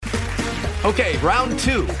Okay, round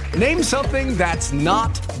two. Name something that's not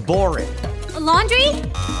boring. A laundry?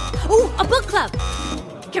 Ooh, a book club.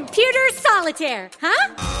 Computer solitaire,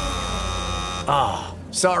 huh? Ah,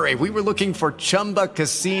 sorry, we were looking for Chumba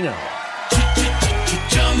Casino.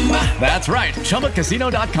 That's right,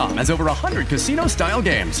 ChumbaCasino.com has over 100 casino-style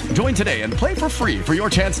games. Join today and play for free for your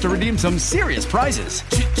chance to redeem some serious prizes.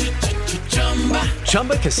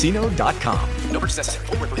 ChumbaCasino.com. No purchase necessary.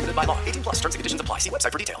 Void where prohibited by law. 18 plus. Terms and conditions apply. See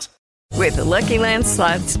website for details. With the Lucky Land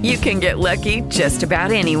Slots, you can get lucky just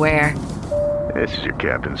about anywhere. This is your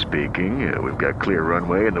captain speaking. We've got clear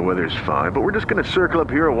runway and the weather's fine, but we're just going to circle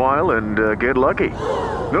up here a while and get lucky.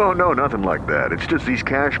 No, nothing like that. It's just these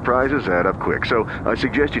cash prizes add up quick. So I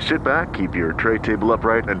suggest you sit back, keep your tray table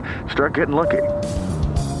upright, and start getting lucky.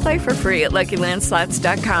 Play for free at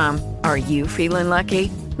LuckyLandSlots.com. Are you feeling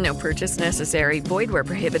lucky? No purchase necessary. Void where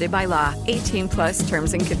prohibited by law. 18 plus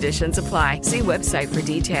terms and conditions apply. See website for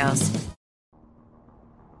details.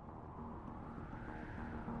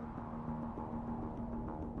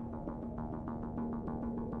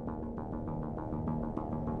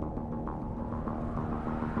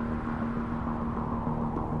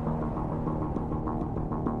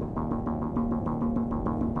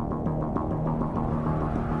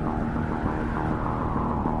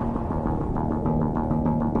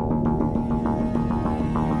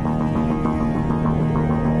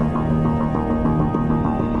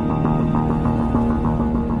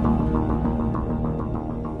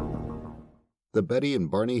 The Betty and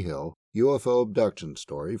Barney Hill UFO Abduction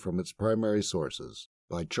Story from its Primary Sources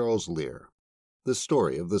by Charles Lear. The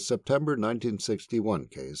story of the September 1961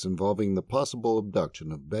 case involving the possible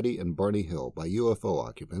abduction of Betty and Barney Hill by UFO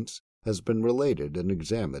occupants has been related and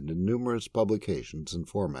examined in numerous publications and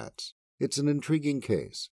formats. It's an intriguing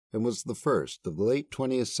case and was the first of the late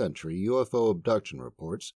 20th century UFO abduction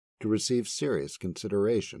reports to receive serious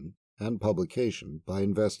consideration and publication by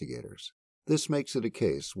investigators. This makes it a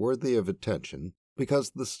case worthy of attention because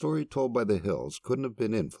the story told by the Hills couldn't have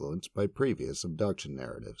been influenced by previous abduction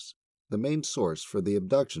narratives. The main source for the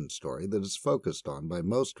abduction story that is focused on by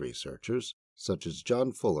most researchers, such as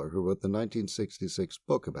John Fuller, who wrote the 1966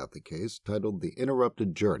 book about the case titled The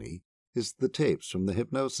Interrupted Journey, is the tapes from the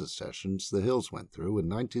hypnosis sessions the Hills went through in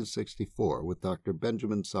 1964 with Dr.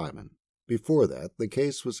 Benjamin Simon. Before that, the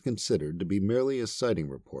case was considered to be merely a sighting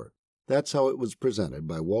report. That's how it was presented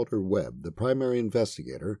by Walter Webb, the primary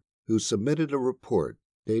investigator, who submitted a report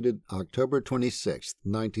dated October 26,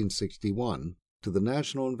 1961, to the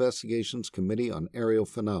National Investigations Committee on Aerial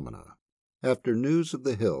Phenomena. After news of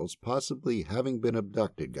the Hills possibly having been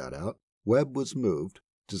abducted got out, Webb was moved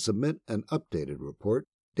to submit an updated report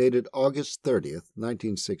dated August 30,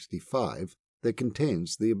 1965, that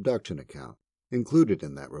contains the abduction account. Included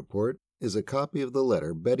in that report is a copy of the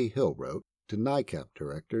letter Betty Hill wrote to NICAP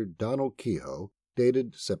Director Donald Kehoe,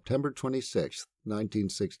 dated September 26,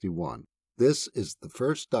 1961. This is the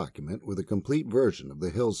first document with a complete version of the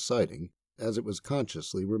Hills sighting as it was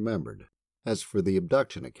consciously remembered. As for the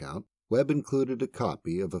abduction account, Webb included a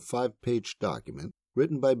copy of a 5-page document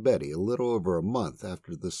written by Betty a little over a month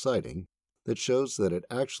after the sighting that shows that it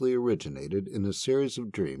actually originated in a series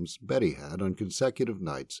of dreams Betty had on consecutive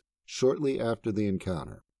nights shortly after the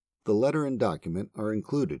encounter. The letter and document are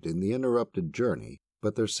included in The Interrupted Journey,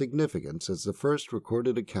 but their significance as the first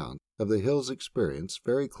recorded account of the Hills' experience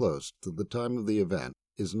very close to the time of the event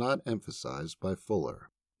is not emphasized by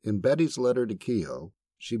Fuller. In Betty's letter to Kehoe,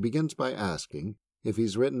 she begins by asking if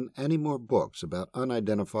he's written any more books about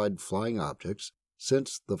unidentified flying objects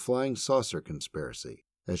since the flying saucer conspiracy,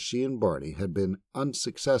 as she and Barney had been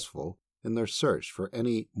unsuccessful in their search for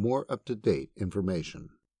any more up-to-date information.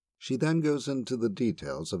 She then goes into the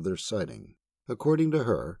details of their sighting. According to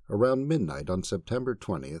her, around midnight on September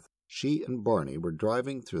 20th, she and Barney were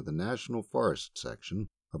driving through the National Forest section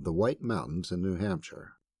of the White Mountains in New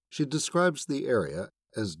Hampshire. She describes the area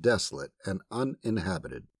as desolate and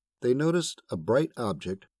uninhabited. They noticed a bright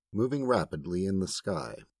object moving rapidly in the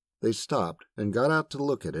sky. They stopped and got out to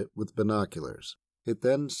look at it with binoculars. It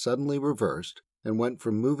then suddenly reversed and went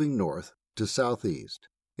from moving north to southeast.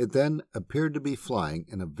 It then appeared to be flying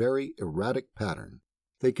in a very erratic pattern.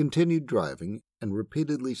 They continued driving and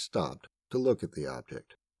repeatedly stopped to look at the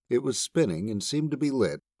object. It was spinning and seemed to be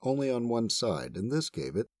lit only on one side, and this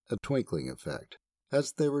gave it a twinkling effect.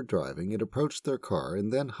 As they were driving, it approached their car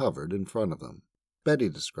and then hovered in front of them. Betty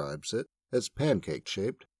describes it as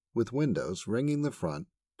pancake-shaped, with windows ringing the front,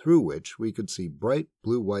 through which we could see bright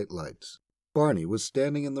blue-white lights. Barney was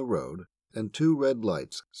standing in the road, and 2 red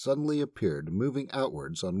lights suddenly appeared moving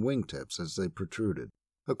outwards on wingtips as they protruded.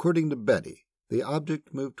 According to Betty, the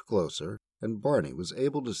object moved closer, and Barney was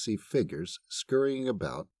able to see figures scurrying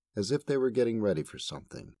about as if they were getting ready for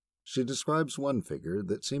something. She describes one figure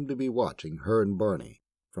that seemed to be watching her and Barney.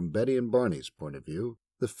 From Betty and Barney's point of view,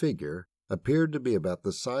 the figure appeared to be about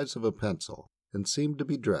the size of a pencil and seemed to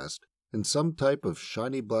be dressed in some type of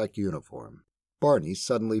shiny black uniform. Barney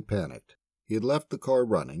suddenly panicked. He had left the car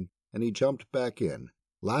running, and he jumped back in,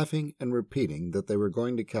 laughing and repeating that they were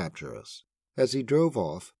going to capture us. As he drove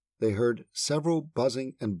off, they heard several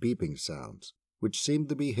buzzing and beeping sounds, which seemed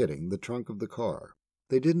to be hitting the trunk of the car.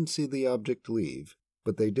 They didn't see the object leave,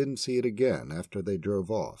 but they didn't see it again after they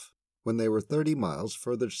drove off. When they were 30 miles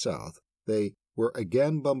further south, they were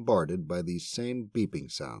again bombarded by these same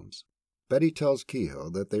beeping sounds. Betty tells Kehoe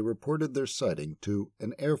that they reported their sighting to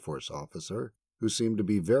an Air Force officer who seemed to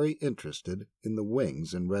be very interested in the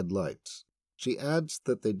wings and red lights. She adds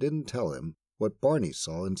that they didn't tell him what Barney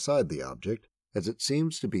saw inside the object, as it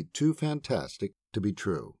seems to be too fantastic to be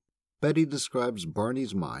true. Betty describes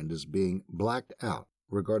Barney's mind as being blacked out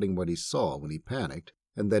regarding what he saw when he panicked,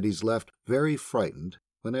 and that he's left very frightened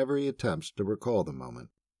whenever he attempts to recall the moment.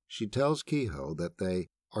 She tells Kehoe that they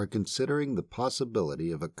are considering the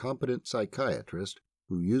possibility of a competent psychiatrist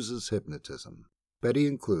who uses hypnotism. Betty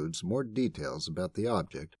includes more details about the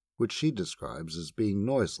object, which she describes as being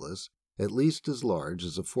noiseless, at least as large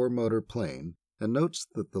as a 4-motor plane, and notes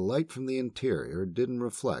that the light from the interior didn't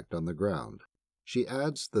reflect on the ground. She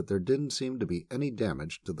adds that there didn't seem to be any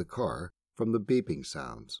damage to the car from the beeping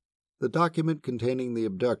sounds. The document containing the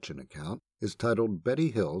abduction account is titled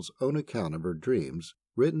Betty Hill's Own Account of Her Dreams,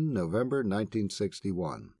 written November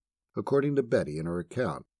 1961. According to Betty in her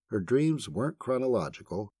account, her dreams weren't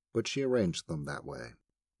chronological, but she arranged them that way.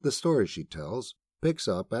 The story she tells picks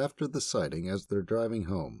up after the sighting as they're driving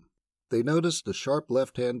home. They noticed a sharp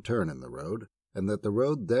left-hand turn in the road, and that the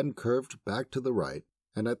road then curved back to the right,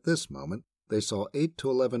 and at this moment they saw 8 to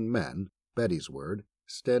 11 men, Betty's word,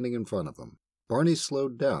 standing in front of them. Barney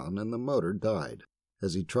slowed down and the motor died.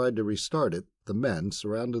 As he tried to restart it, the men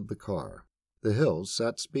surrounded the car. The Hills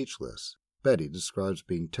sat speechless. Betty describes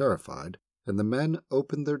being terrified, and the men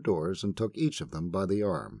opened their doors and took each of them by the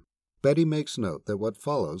arm. Betty makes note that what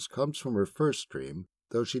follows comes from her first dream,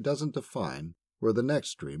 though she doesn't define where the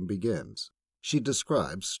next dream begins. She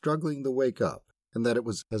describes struggling to wake up, and that it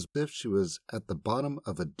was as if she was at the bottom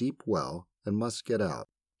of a deep well and must get out.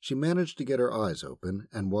 She managed to get her eyes open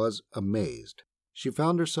and was amazed. She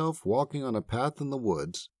found herself walking on a path in the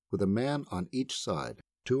woods with a man on each side,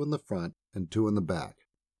 2 in the front and 2 in the back.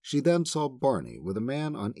 She then saw Barney with a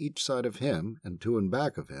man on each side of him and 2 in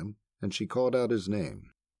back of him, and she called out his name.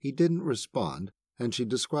 He didn't respond, and she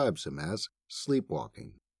describes him as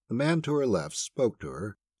sleepwalking. The man to her left spoke to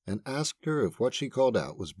her and asked her if what she called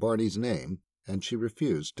out was Barney's name, and she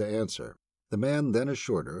refused to answer. The man then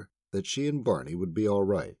assured her that she and Barney would be all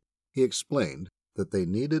right. He explained that they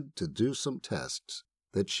needed to do some tests,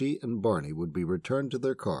 that she and Barney would be returned to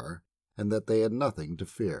their car, and that they had nothing to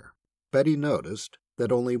fear. Betty noticed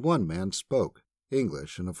that only one man spoke,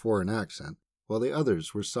 English in a foreign accent, while the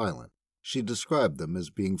others were silent. She described them as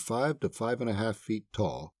being 5 to 5.5 feet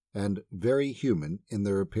tall and very human in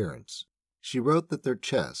their appearance. She wrote that their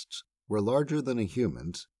chests were larger than a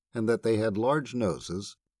human's and that they had large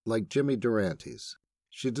noses like Jimmy Durante's.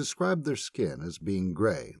 She described their skin as being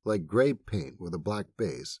gray, like gray paint with a black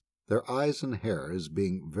base, their eyes and hair as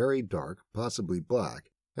being very dark, possibly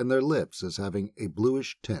black, and their lips as having a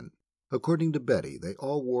bluish tint. According to Betty, they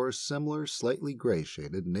all wore similar, slightly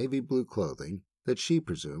gray-shaded navy blue clothing that she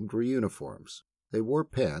presumed were uniforms. They wore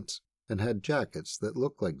pants and had jackets that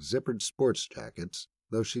looked like zippered sports jackets,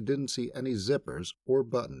 though she didn't see any zippers or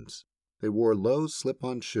buttons. They wore low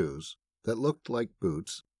slip-on shoes that looked like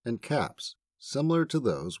boots and caps, similar to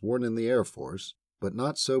those worn in the Air Force, but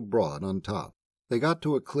not so broad on top. They got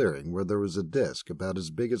to a clearing where there was a disc about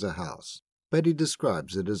as big as a house. Betty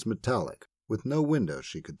describes it as metallic, with no windows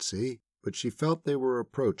she could see, but she felt they were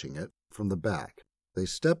approaching it from the back. They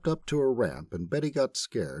stepped up to a ramp, and Betty got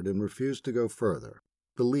scared and refused to go further.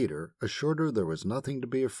 The leader assured her there was nothing to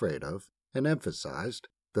be afraid of, and emphasized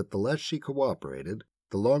that the less she cooperated,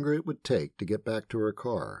 the longer it would take to get back to her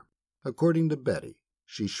car. According to Betty,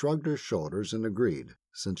 she shrugged her shoulders and agreed,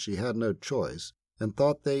 since she had no choice, and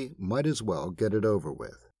thought they might as well get it over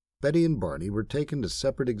with. Betty and Barney were taken to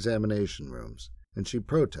separate examination rooms, and she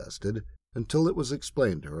protested until it was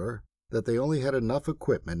explained to her that they only had enough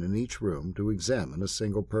equipment in each room to examine a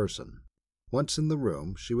single person. Once in the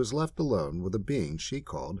room, she was left alone with a being she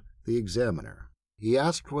called the examiner. He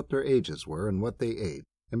asked what their ages were and what they ate,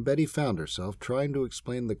 and Betty found herself trying to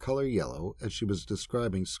explain the color yellow as she was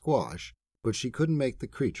describing squash, but she couldn't make the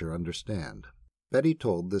creature understand. Betty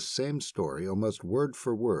told this same story almost word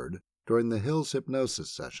for word during the Hills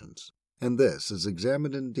hypnosis sessions, and this is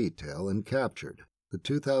examined in detail in Captured, the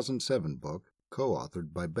 2007 book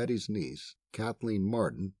co-authored by Betty's niece, Kathleen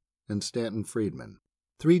Martin, and Stanton Friedman.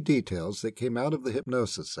 3 details that came out of the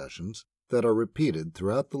hypnosis sessions that are repeated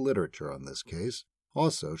throughout the literature on this case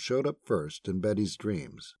also showed up first in Betty's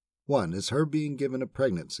dreams. One is her being given a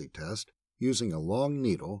pregnancy test using a long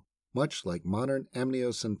needle, much like modern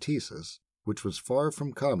amniocentesis, which was far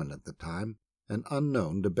from common at the time and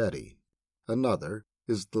unknown to Betty. Another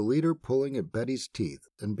is the leader pulling at Betty's teeth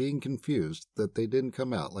and being confused that they didn't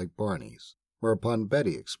come out like Barney's, whereupon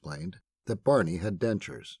Betty explained that Barney had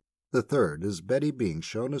dentures. The third is Betty being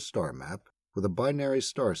shown a star map with a binary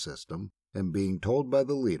star system and being told by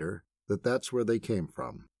the leader that that's where they came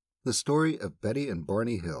from. The story of Betty and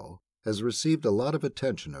Barney Hill has received a lot of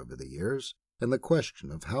attention over the years, and the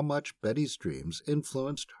question of how much Betty's dreams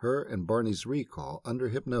influenced her and Barney's recall under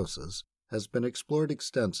hypnosis has been explored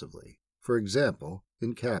extensively, for example,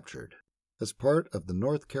 in Captured. As part of the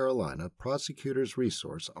North Carolina Prosecutor's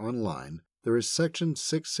Resource online, there is Section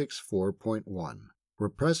 664.1,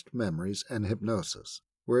 Repressed Memories and Hypnosis,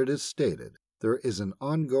 where it is stated there is an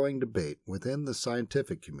ongoing debate within the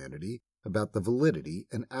scientific community about the validity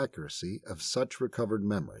and accuracy of such recovered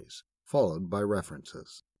memories, followed by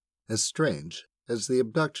references. As strange as the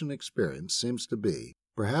abduction experience seems to be,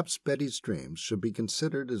 perhaps Betty's dreams should be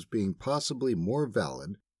considered as being possibly more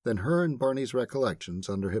valid than her and Barney's recollections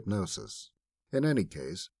under hypnosis. In any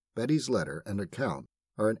case, Betty's letter and account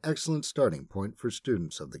are an excellent starting point for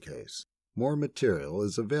students of the case. More material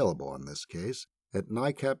is available on this case at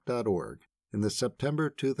NICAP.org in the September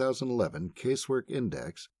 2011 Casework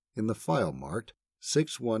Index in the file marked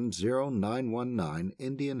 610919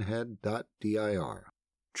 indianhead.dir.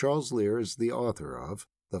 Charles Lear is the author of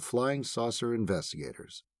The Flying Saucer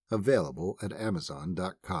Investigators, available at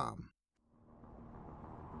Amazon.com.